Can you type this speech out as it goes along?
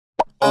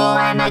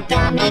I'm a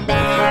gummy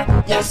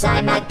bear. Yes,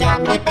 I'm a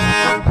gummy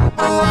bear.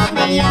 Oh, I'm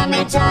a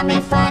yummy, tummy,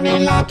 funny,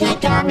 lucky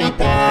gummy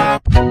bear.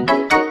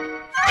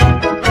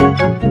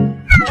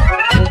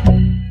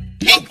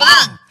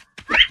 Pinkfong!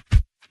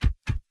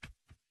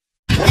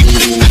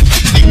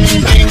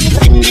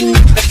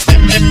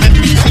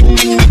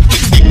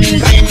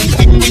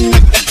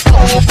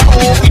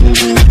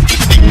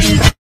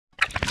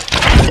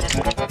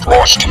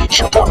 Klasky,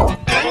 Csupo.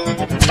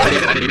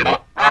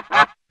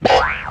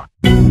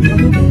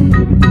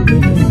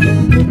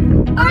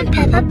 I'm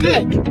Peppa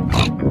Pig.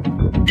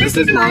 This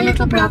is my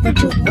little brother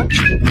George.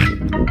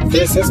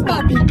 This is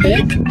Mummy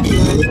Pig.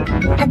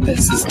 And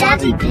this is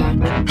Daddy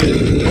Pig.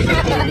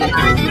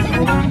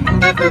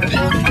 Peppa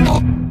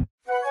Pig.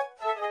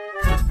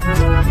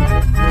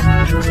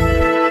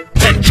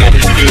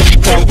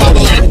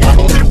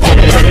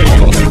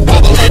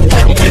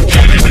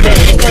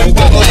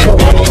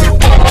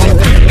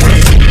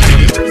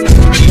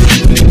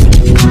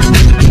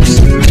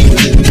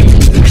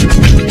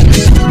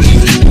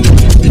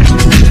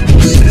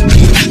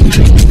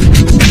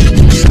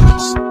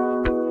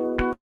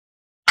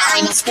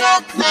 I'm a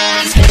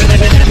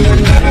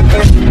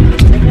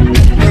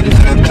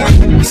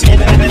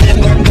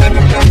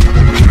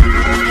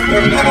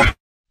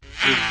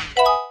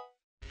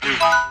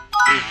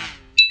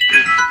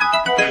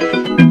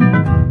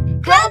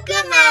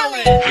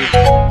Cocomelon.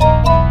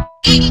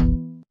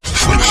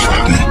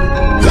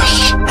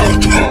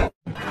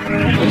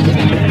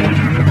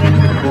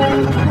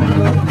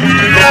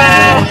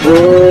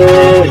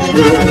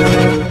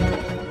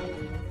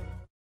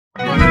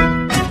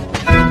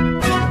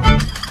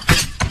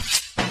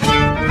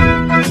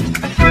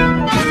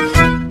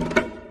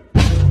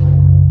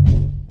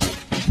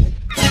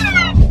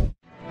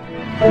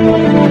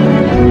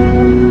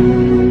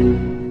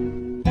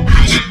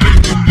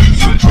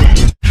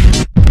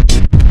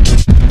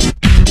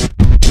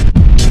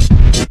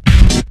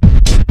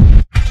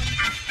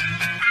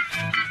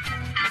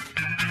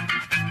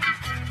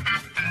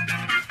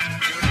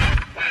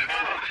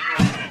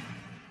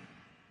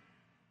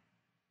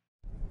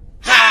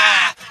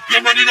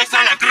 ¡Bienvenidos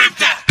a la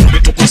cripta!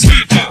 ¡Come tu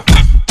cosita!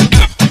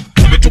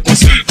 ¡Come tu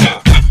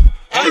cosita!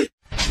 ¡Ay!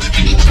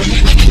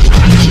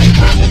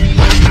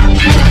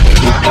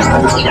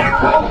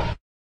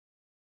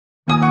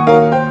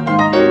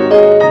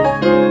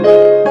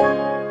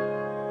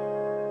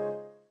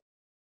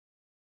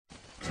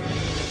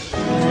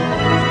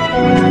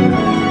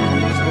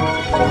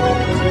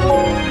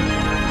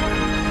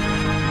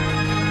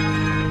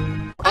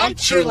 I'd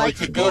sure like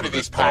to go to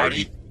this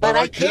party, but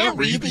I can't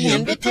read the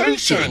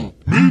invitation.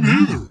 Me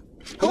neither.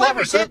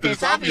 Whoever sent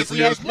this obviously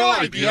has no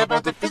idea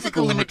about the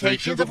physical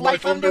limitations of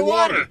life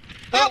underwater.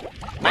 Well,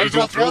 might as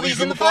well throw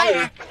these in the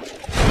fire.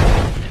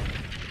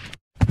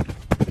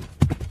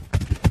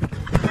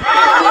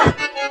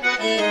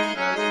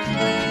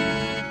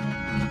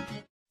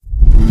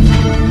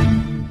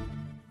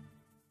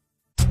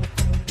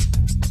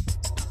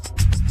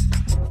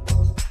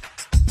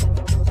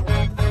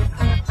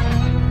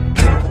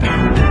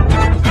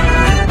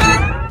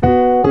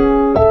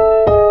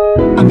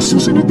 Ang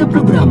susunod na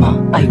programa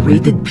ay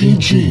rated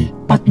PG.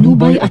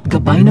 Patnubay at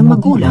gabay ng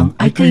magulang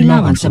ay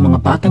kailangan sa mga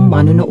batang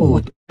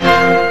manonood.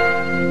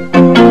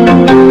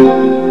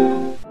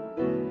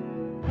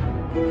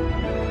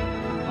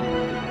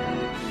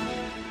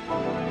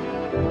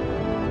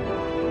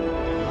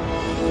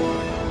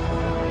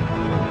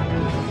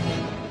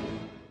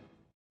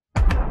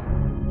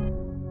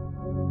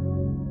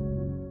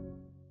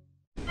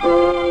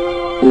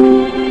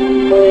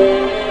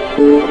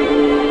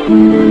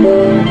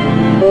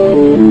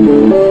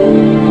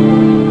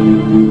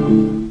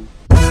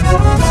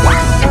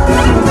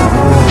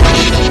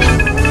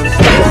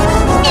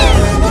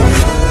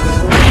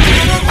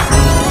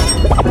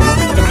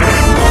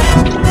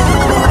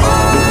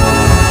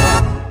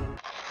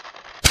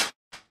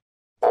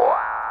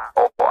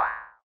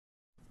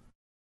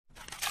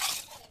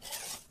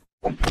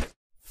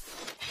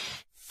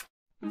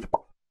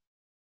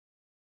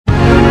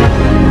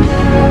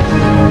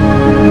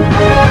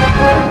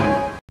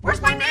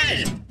 Where's my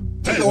name?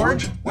 Hey,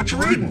 Orange, what you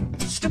reading?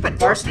 Stupid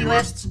varsity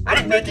lists? I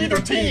didn't make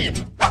either team.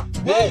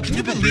 Whoa, can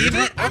you believe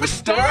it? I'm a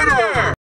starter!